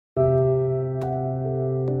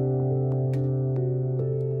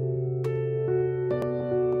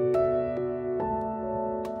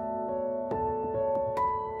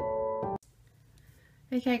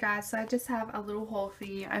Okay guys, so I just have a little haul for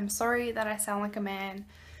you. I'm sorry that I sound like a man.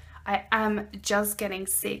 I am just getting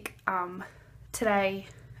sick. Today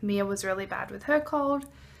Mia was really bad with her cold,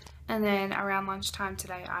 and then around lunchtime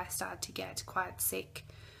today I started to get quite sick.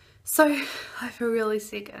 So I feel really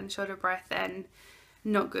sick and short of breath and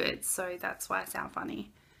not good, so that's why I sound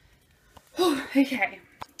funny. Okay,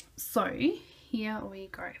 so here we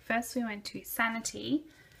go. First we went to Sanity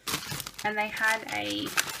and they had a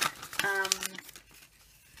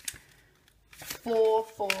 4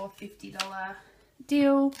 for $50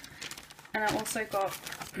 deal, and I also got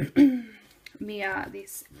Mia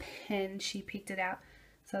this pen. She picked it out,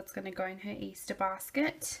 so it's going to go in her Easter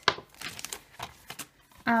basket.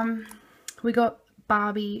 We got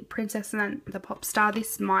Barbie Princess and the Pop Star.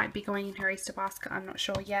 This might be going in her Easter basket, I'm not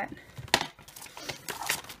sure yet.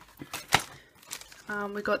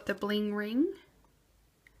 We got the Bling Ring,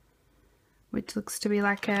 which looks to be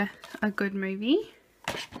like a good movie.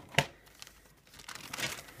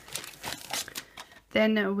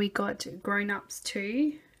 Then we got Grown Ups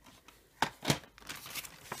 2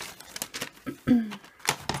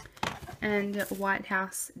 and White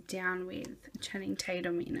House Down with Channing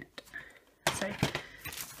Tatum in it. So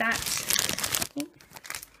that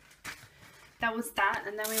was that,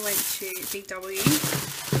 and then we went to Big W.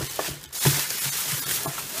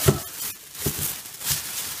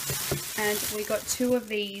 And we got 2 of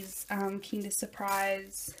these Kinder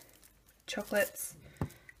Surprise chocolates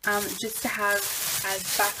just to have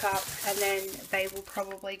as backup, and then they will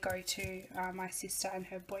probably go to my sister and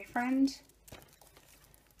her boyfriend.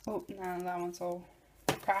 Oh no, that one's all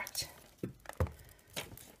cracked.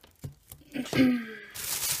 And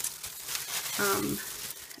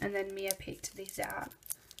then Mia picked these out,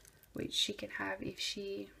 which she can have if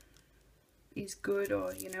she is good,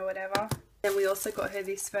 or you know, whatever. Then we also got her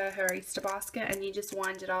this for her Easter basket, and you just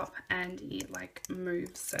wind it up and it like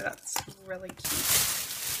moves, so that's really cute.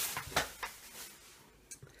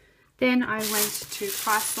 Then I went to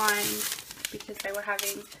Priceline because they were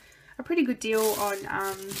having a pretty good deal on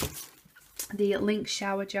the Link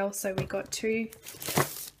shower gel, so we got 2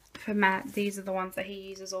 for Matt. These are the ones that he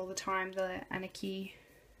uses all the time, the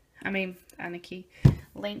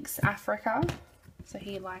Lynx Africa, so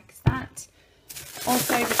he likes that.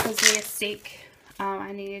 Also, because we are sick,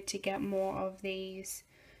 I needed to get more of these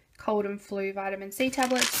cold and flu vitamin C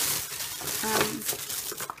tablets.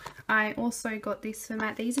 I also got this for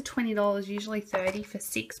Matt. These are $20, usually $30 for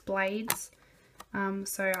 6 blades.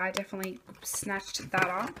 So I definitely snatched that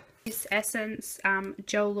up. This Essence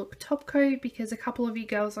Gel Look Top Coat, because a couple of you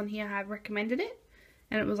girls on here have recommended it,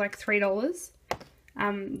 and it was like $3.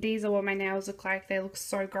 These are what my nails look like. They look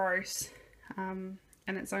so gross, and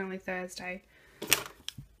it's only Thursday.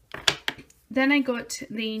 Then I got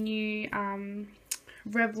the new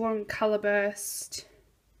Revlon Color Burst,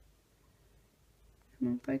 come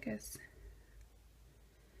on, focus,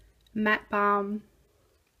 matte balm,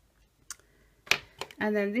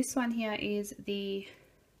 and then this one here is the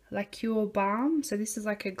La Cure Balm. So this is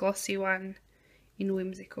like a glossy one in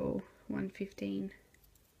Whimsical, $1.15.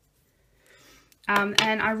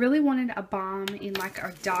 And I really wanted a balm in like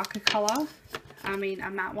a darker color, a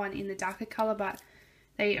matte one in the darker color, but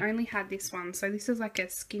they only had this one. So this is like a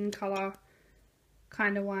skin color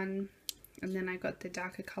kind of one, and then I got the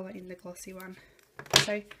darker color in the glossy one.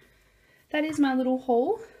 So that is my little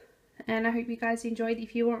haul, and I hope you guys enjoyed.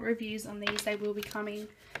 If you want reviews on these, they will be coming.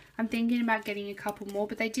 I'm thinking about getting a couple more,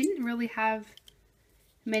 but they didn't really have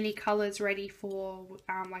many colors ready for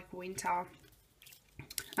like winter,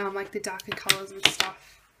 like the darker colors and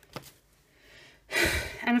stuff.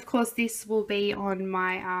 And of course this will be on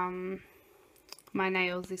my my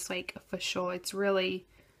nails this week for sure. It's really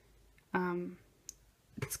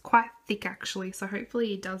it's quite thick actually, so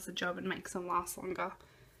hopefully it does the job and makes them last longer.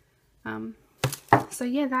 So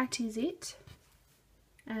yeah, that is it,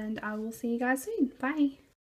 and I will see you guys soon. Bye.